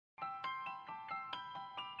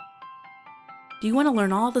Do you want to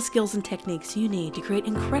learn all the skills and techniques you need to create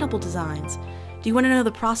incredible designs? Do you want to know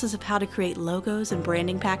the process of how to create logos and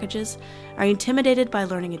branding packages? Are you intimidated by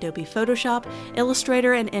learning Adobe Photoshop,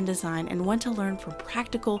 Illustrator, and InDesign and want to learn from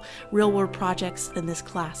practical, real-world projects? Then this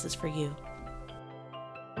class is for you.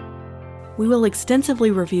 We will extensively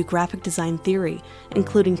review graphic design theory,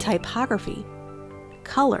 including typography,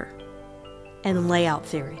 color, and layout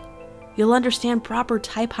theory. You'll understand proper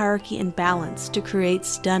type hierarchy and balance to create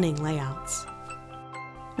stunning layouts.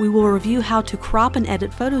 We will review how to crop and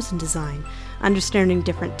edit photos in design, understanding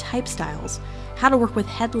different type styles, how to work with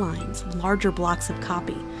headlines, larger blocks of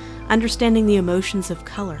copy, understanding the emotions of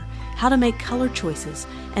color, how to make color choices,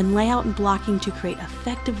 and layout and blocking to create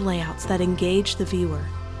effective layouts that engage the viewer.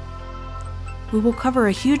 We will cover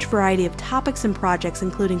a huge variety of topics and projects,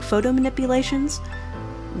 including photo manipulations,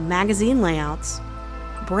 magazine layouts,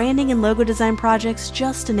 branding and logo design projects,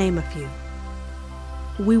 just to name a few.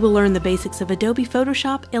 We will learn the basics of Adobe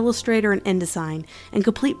Photoshop, Illustrator, and InDesign, and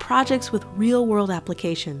complete projects with real-world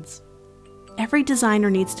applications. Every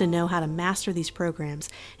designer needs to know how to master these programs,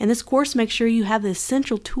 and this course makes sure you have the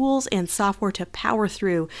essential tools and software to power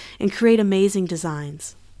through and create amazing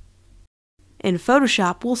designs. In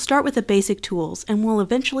Photoshop, we'll start with the basic tools and we'll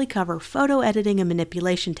eventually cover photo editing and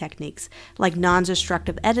manipulation techniques like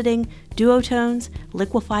non-destructive editing, duotones,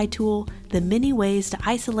 liquify tool, the many ways to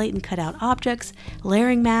isolate and cut out objects,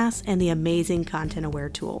 layering masks, and the amazing content aware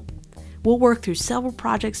tool. We'll work through several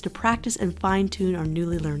projects to practice and fine-tune our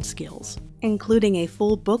newly learned skills, including a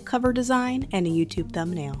full book cover design and a YouTube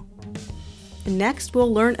thumbnail. Next,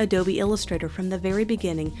 we'll learn Adobe Illustrator from the very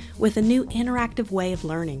beginning with a new interactive way of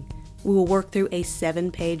learning. We will work through a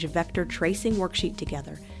 7-page vector tracing worksheet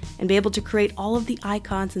together and be able to create all of the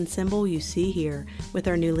icons and symbol you see here with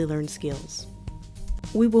our newly learned skills.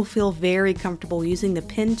 We will feel very comfortable using the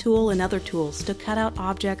pen tool and other tools to cut out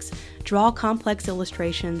objects, draw complex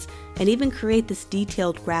illustrations, and even create this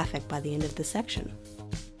detailed graphic by the end of the section.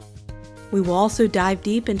 We will also dive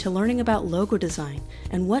deep into learning about logo design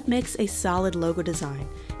and what makes a solid logo design,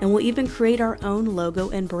 and we'll even create our own logo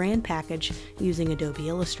and brand package using Adobe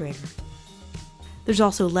Illustrator. There's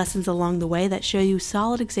also lessons along the way that show you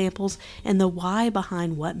solid examples and the why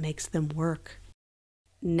behind what makes them work.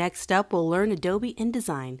 Next up, we'll learn Adobe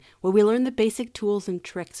InDesign, where we learn the basic tools and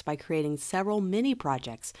tricks by creating several mini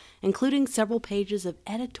projects, including several pages of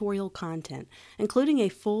editorial content, including a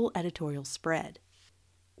full editorial spread.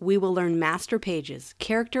 We will learn master pages,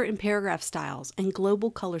 character and paragraph styles, and global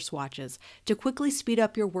color swatches to quickly speed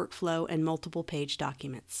up your workflow and multiple page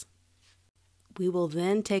documents. We will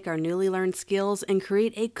then take our newly learned skills and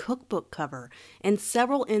create a cookbook cover and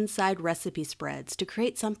several inside recipe spreads to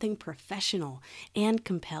create something professional and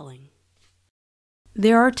compelling.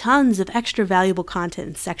 There are tons of extra valuable content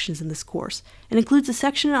and sections in this course, and includes a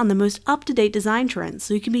section on the most up-to-date design trends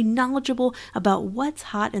so you can be knowledgeable about what's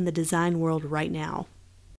hot in the design world right now.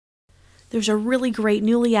 There's a really great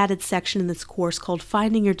newly added section in this course called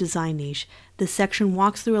Finding Your Design Niche. This section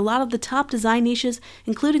walks through a lot of the top design niches,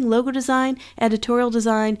 including logo design, editorial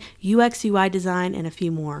design, UX/UI design, and a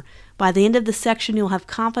few more. By the end of the section, you'll have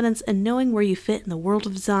confidence in knowing where you fit in the world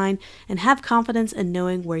of design and have confidence in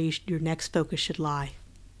knowing where your next focus should lie.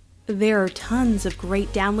 There are tons of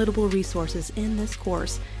great downloadable resources in this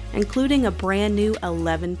course, including a brand new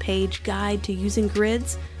 11-page guide to using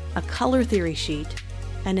grids, a color theory sheet,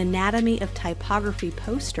 an anatomy of typography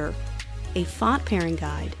poster, a font pairing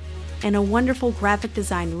guide, and a wonderful graphic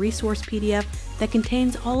design resource PDF that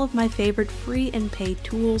contains all of my favorite free and paid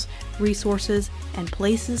tools, resources, and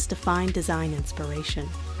places to find design inspiration.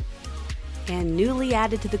 And newly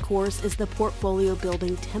added to the course is the portfolio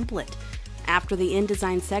building template. After the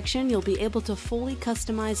InDesign section, you'll be able to fully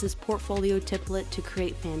customize this portfolio template to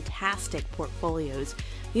create fantastic portfolios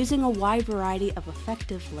using a wide variety of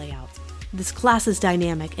effective layouts. This class is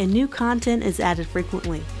dynamic and new content is added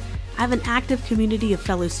frequently. I have an active community of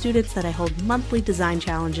fellow students that I hold monthly design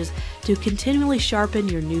challenges to continually sharpen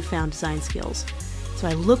your newfound design skills. So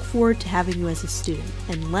I look forward to having you as a student,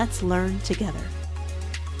 and let's learn together.